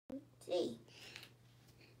Busby.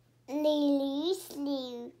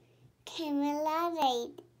 Lulu, Camilla,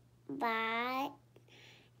 Reid by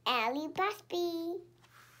Ailie, Busby.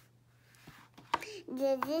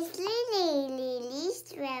 This is Lily.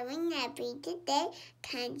 Lily's very happy today.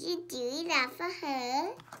 Can you do that for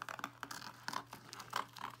her?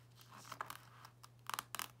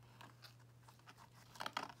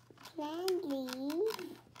 Friendly.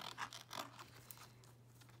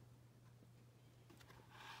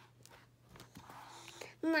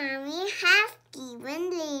 Mommy has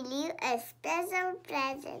given Lily a special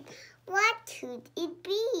present. What could it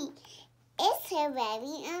be? It's her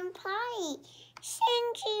very own party.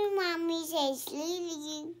 Thank you, Mommy, says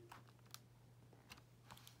Lily.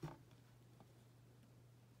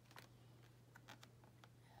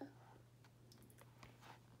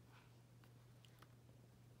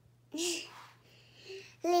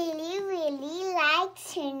 Lily really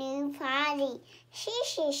likes her new party. She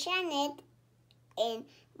sits on it in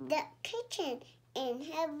the kitchen, in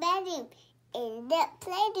her bedroom, in the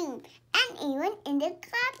playroom, and even in the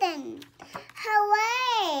garden.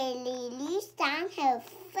 Hooray! Lily's done her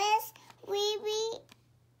first wee-wee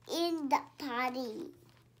in the party.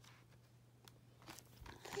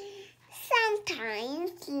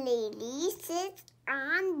 Sometimes Lily sits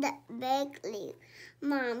on the big leaf.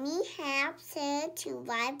 Mommy helps her to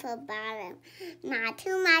wipe her bottom. Not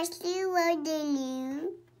too much,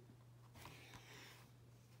 Lulu.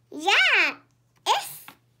 Yeah, it's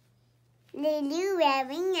Lulu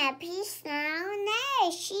wearing a piece now.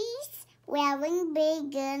 No, she's wearing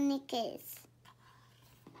bigger knickers.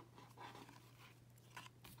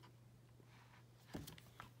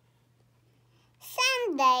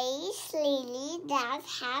 Some days Lily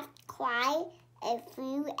does have quite a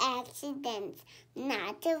few accidents.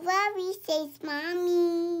 Not to worry, says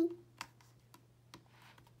Mommy.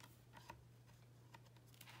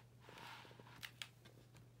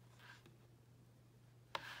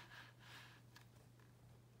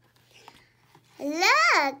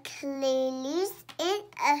 Look, Lily's in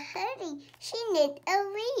a hurry. She needs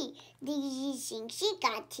a wee. Do you think she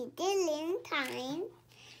got to the in time?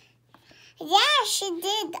 Yeah, she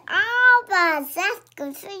did. Oh, but that's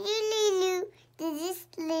good for you, Lulu. This is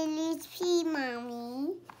Lily's pee,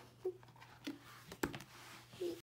 Mommy.